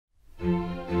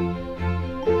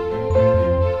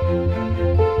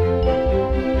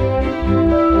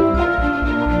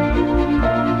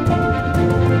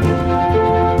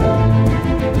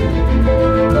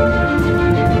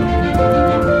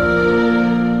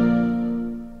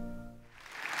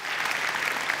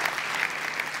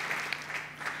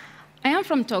I'm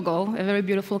from Togo, a very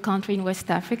beautiful country in West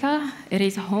Africa. It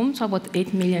is home to about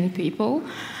 8 million people,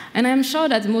 and I'm sure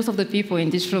that most of the people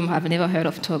in this room have never heard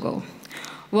of Togo.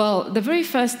 Well, the very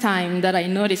first time that I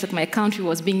noticed that my country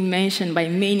was being mentioned by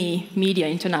many media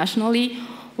internationally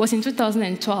was in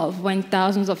 2012, when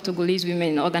thousands of Togolese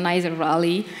women organized a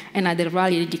rally, and at the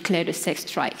rally they declared a sex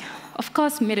strike. Of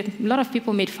course, a lot of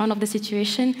people made fun of the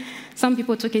situation. Some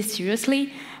people took it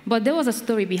seriously, but there was a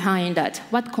story behind that.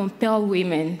 What compelled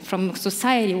women from a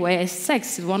society where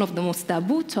sex is one of the most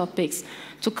taboo topics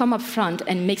to come up front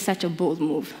and make such a bold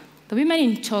move? The women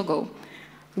in Togo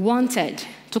wanted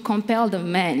to compel the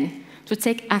men to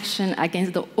take action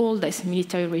against the oldest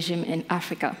military regime in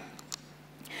Africa.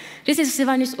 This is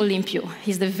Sylvanus Olympio.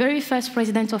 He's the very first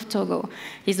president of Togo.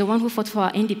 He's the one who fought for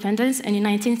our independence, and in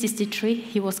 1963,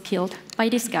 he was killed by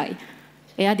this guy,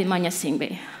 Faure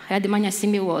Gnassingbé. Faure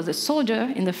Gnassingbé was a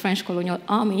soldier in the French colonial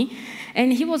army,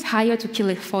 and he was hired to kill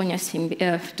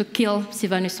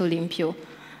Sylvanus Olympio.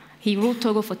 He ruled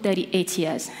Togo for 38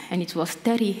 years, and it was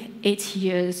 38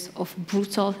 years of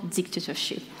brutal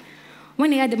dictatorship.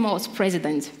 When Faure was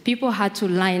president, people had to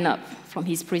line up from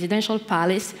his presidential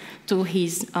palace to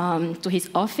his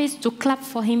office to clap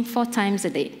for him 4 times a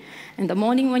day. In the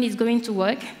morning when he's going to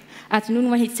work, at noon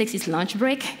when he takes his lunch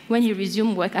break, when he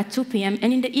resumes work at 2 p.m.,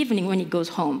 and in the evening when he goes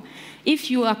home.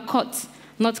 If you are caught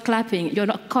not clapping, you're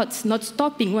not caught not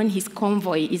stopping when his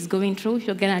convoy is going through,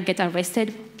 you're gonna get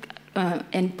arrested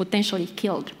and potentially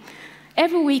killed.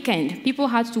 Every weekend, people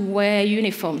had to wear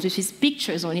uniforms with his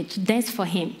pictures on it to dance for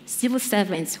him. Civil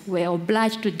servants were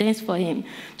obliged to dance for him,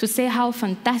 to say how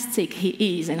fantastic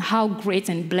he is and how great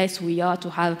and blessed we are to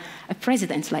have a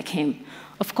president like him.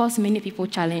 Of course, many people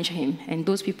challenged him, and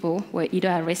those people were either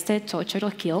arrested, tortured,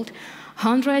 or killed.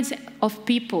 Hundreds of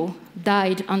people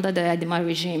died under the Faure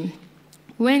regime.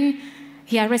 When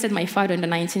he arrested my father in the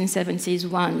 1970s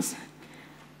once,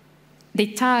 they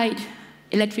tied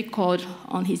electric cord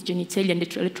on his genitalia, and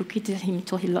they electrocuted him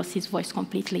until he lost his voice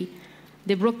completely.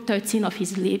 They broke 13 of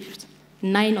his lips,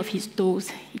 9 of his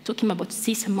toes. It took him about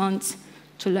 6 months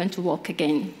to learn to walk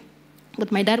again.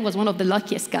 But my dad was one of the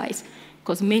luckiest guys,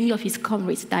 because many of his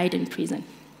comrades died in prison.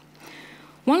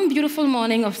 One beautiful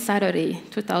morning of Saturday,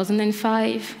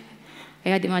 2005,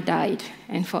 Faure died.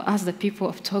 And for us, the people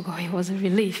of Togo, it was a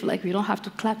relief. Like, we don't have to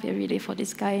clap every day for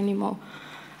this guy anymore.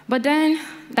 But then,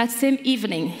 that same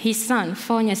evening, his son,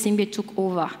 Faure Gnassingbé, took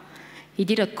over. He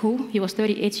did a coup. He was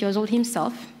 38 years old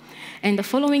himself. And the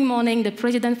following morning, the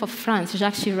president of France,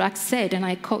 Jacques Chirac, said, and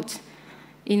I quote,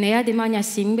 "In Faure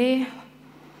Gnassingbé,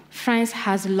 France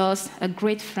has lost a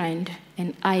great friend,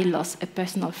 and I lost a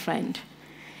personal friend."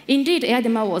 Indeed,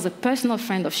 Faure was a personal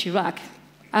friend of Chirac.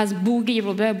 As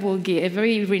Robert Bourguet, a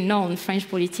very renowned French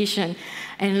politician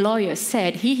and lawyer,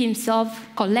 said, he himself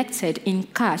collected in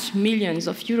cash millions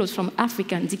of euros from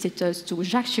African dictators to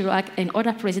Jacques Chirac and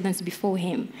other presidents before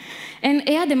him. And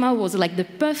Faure was like the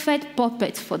perfect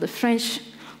puppet for the French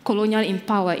colonial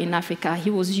power in Africa. He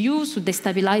was used to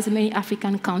destabilize many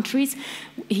African countries.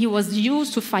 He was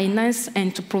used to finance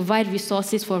and to provide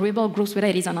resources for rebel groups, whether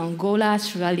it is in Angola,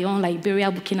 Sierra Leone,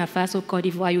 Liberia, Burkina Faso, Cote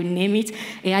d'Ivoire, you name it.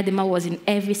 Faure was in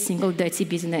every single dirty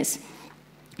business.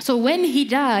 So when he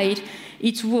died,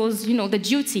 it was, the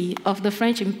duty of the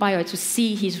French Empire to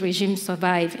see his regime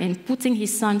survive, and putting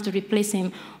his son to replace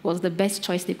him was the best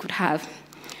choice they could have. A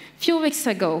few weeks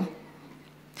ago,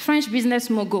 French business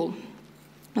mogul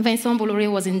Vincent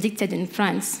Bolloré was indicted in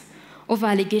France over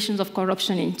allegations of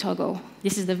corruption in Togo.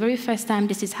 This is the very first time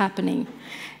this is happening.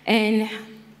 And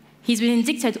he's been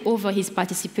indicted over his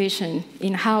participation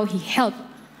in how he helped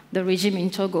the regime in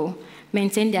Togo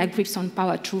maintain their grips on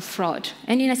power through fraud.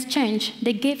 And in exchange,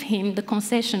 they gave him the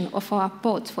concession of our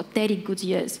port for 30 good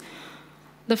years.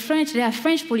 There are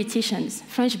French politicians,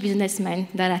 French businessmen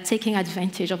that are taking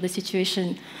advantage of the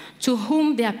situation, to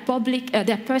whom their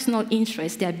personal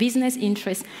interests, their business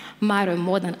interests matter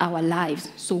more than our lives.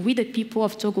 So we, the people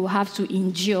of Togo, have to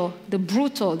endure the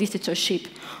brutal dictatorship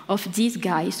of these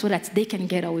guys so that they can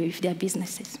get away with their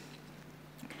businesses.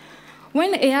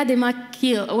 When Faure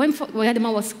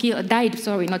was killed,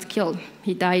 not killed,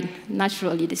 he died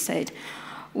naturally, they said.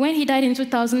 When he died in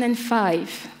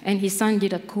 2005 and his son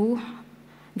did a coup,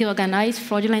 they organized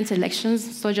fraudulent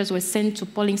elections. Soldiers were sent to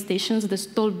polling stations, they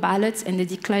stole ballots, and they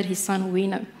declared his son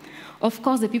winner. Of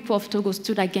course, the people of Togo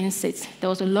stood against it. There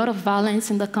was a lot of violence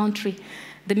in the country.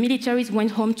 The militaries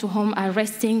went home to home,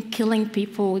 arresting, killing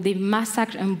people. They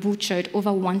massacred and butchered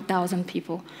over 1,000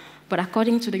 people. But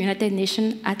according to the United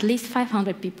Nations, at least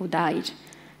 500 people died.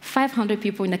 500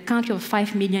 people in a country of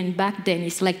 5 million back then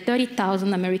is like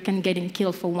 30,000 Americans getting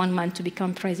killed for one man to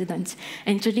become president.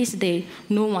 And to this day,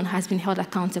 no one has been held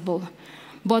accountable.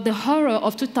 But the horror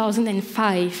of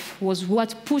 2005 was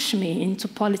what pushed me into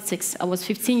politics. I was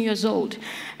 15 years old,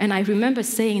 and I remember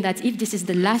saying that if this is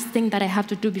the last thing that I have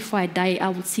to do before I die, I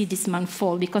would see this man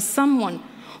fall, because someone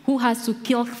who has to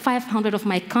kill 500 of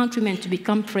my countrymen to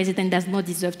become president does not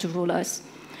deserve to rule us.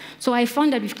 So I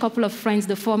founded with a couple of friends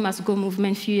the Faure Must Go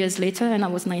movement a few years later, and I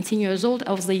was 19 years old.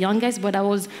 I was the youngest, but I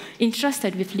was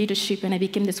interested with leadership, and I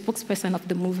became the spokesperson of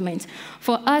the movement.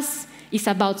 For us, it's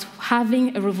about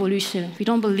having a revolution. We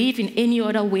don't believe in any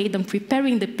other way than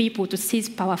preparing the people to seize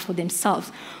power for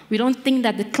themselves. We don't think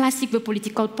that the classic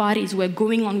political parties who are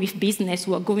going on with business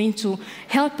were going to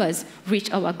help us reach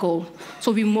our goal.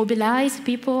 So we mobilized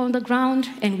people on the ground,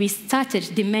 and we started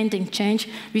demanding change.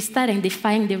 We started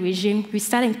defying the regime. We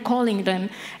started calling them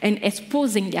and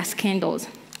exposing their scandals.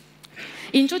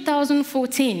 In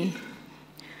 2014,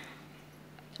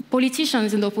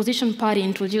 politicians in the opposition party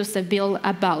introduced a bill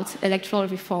about electoral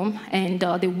reform, and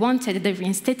they wanted the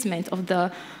reinstatement of the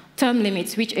term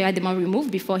limits, which Eyadema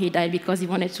removed before he died because he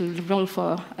wanted to rule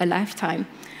for a lifetime.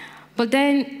 But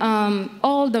then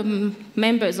all the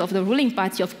members of the ruling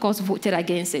party, of course, voted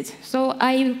against it. So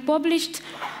I published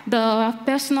the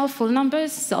personal phone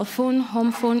numbers, cell phone,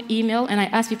 home phone, email, and I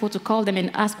asked people to call them and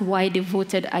ask why they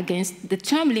voted against the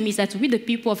term limits that we, the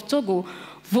people of Togo,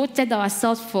 voted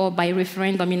ourselves for by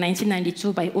referendum in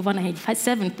 1992 by over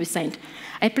 97%.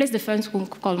 I placed the first phone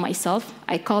call myself.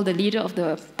 I called the leader of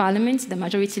the parliament, the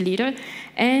majority leader,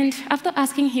 and after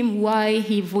asking him why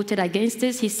he voted against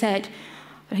this, he said,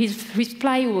 his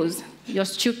reply was, "You're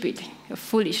stupid, you're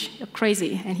foolish, you're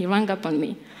crazy," and he rang up on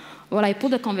me. Well, I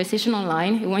put the conversation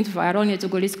online. It went viral in the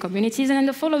Togolese communities, and in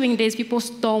the following days, people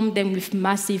stormed them with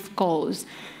massive calls.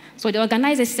 So they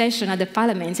organized a session at the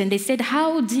parliament, and they said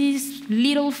how this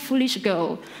little foolish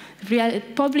girl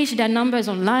published their numbers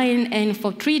online, and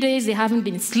for 3 days they haven't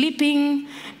been sleeping,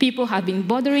 people have been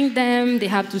bothering them, they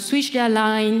have to switch their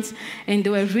lines, and they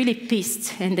were really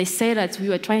pissed, and they said that we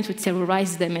were trying to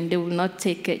terrorize them and they will not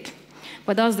take it.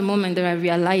 But that was the moment that I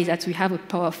realized that we have a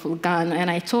powerful gun, and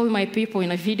I told my people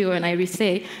in a video, and I will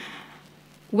say,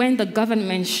 when the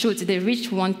government shoots, they reach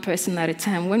one person at a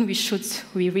time. When we shoot,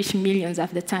 we reach millions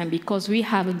at the time, because we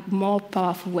have a more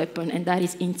powerful weapon, and that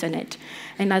is internet.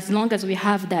 And as long as we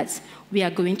have that, we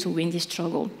are going to win this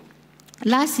struggle.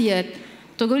 Last year,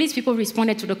 Togolese people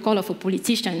responded to the call of a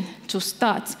politician to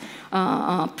start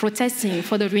protesting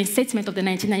for the reinstatement of the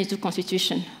 1992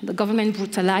 Constitution. The government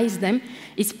brutalized them.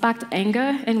 It sparked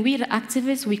anger, and we, the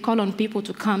activists, we call on people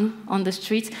to come on the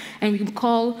streets, and we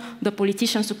call the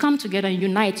politicians to come together and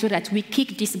unite so that we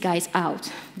kick these guys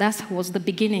out. That was the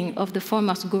beginning of the Faure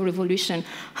Must Go revolution.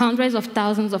 Hundreds of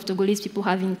thousands of Togolese people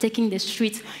have been taking the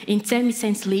streets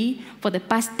intermittently for the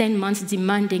past 10 months,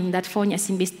 demanding that Faure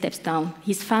Gnassingbé steps down.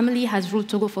 His family has ruled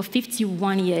Togo for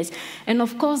 51 years. And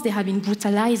of course, they have been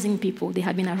brutalizing people. They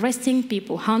have been arresting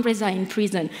people. Hundreds are in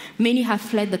prison. Many have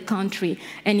fled the country.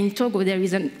 And in Togo, there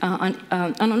is an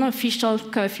unofficial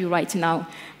curfew right now.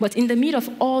 But in the middle of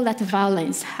all that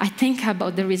violence, I think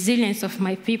about the resilience of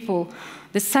my people,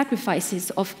 the sacrifices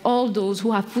of all those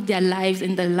who have put their lives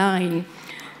in the line,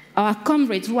 our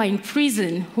comrades who are in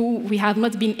prison, who we have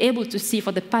not been able to see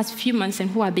for the past few months and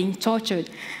who are being tortured,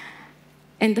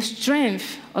 and the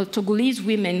strength of Togolese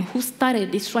women who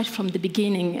started this fight from the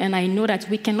beginning. And I know that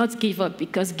we cannot give up,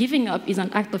 because giving up is an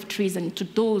act of treason to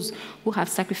those who have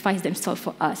sacrificed themselves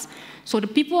for us. So the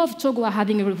people of Togo are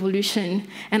having a revolution,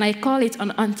 and I call it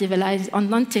an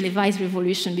non-televised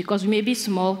revolution, because we may be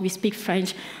small, we speak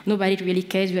French, nobody really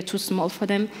cares, we are too small for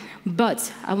them.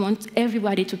 But I want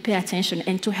everybody to pay attention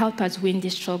and to help us win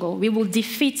this struggle. We will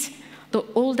defeat the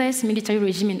oldest military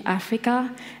regime in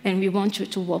Africa, and we want you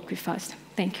to work with us.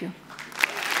 Thank you.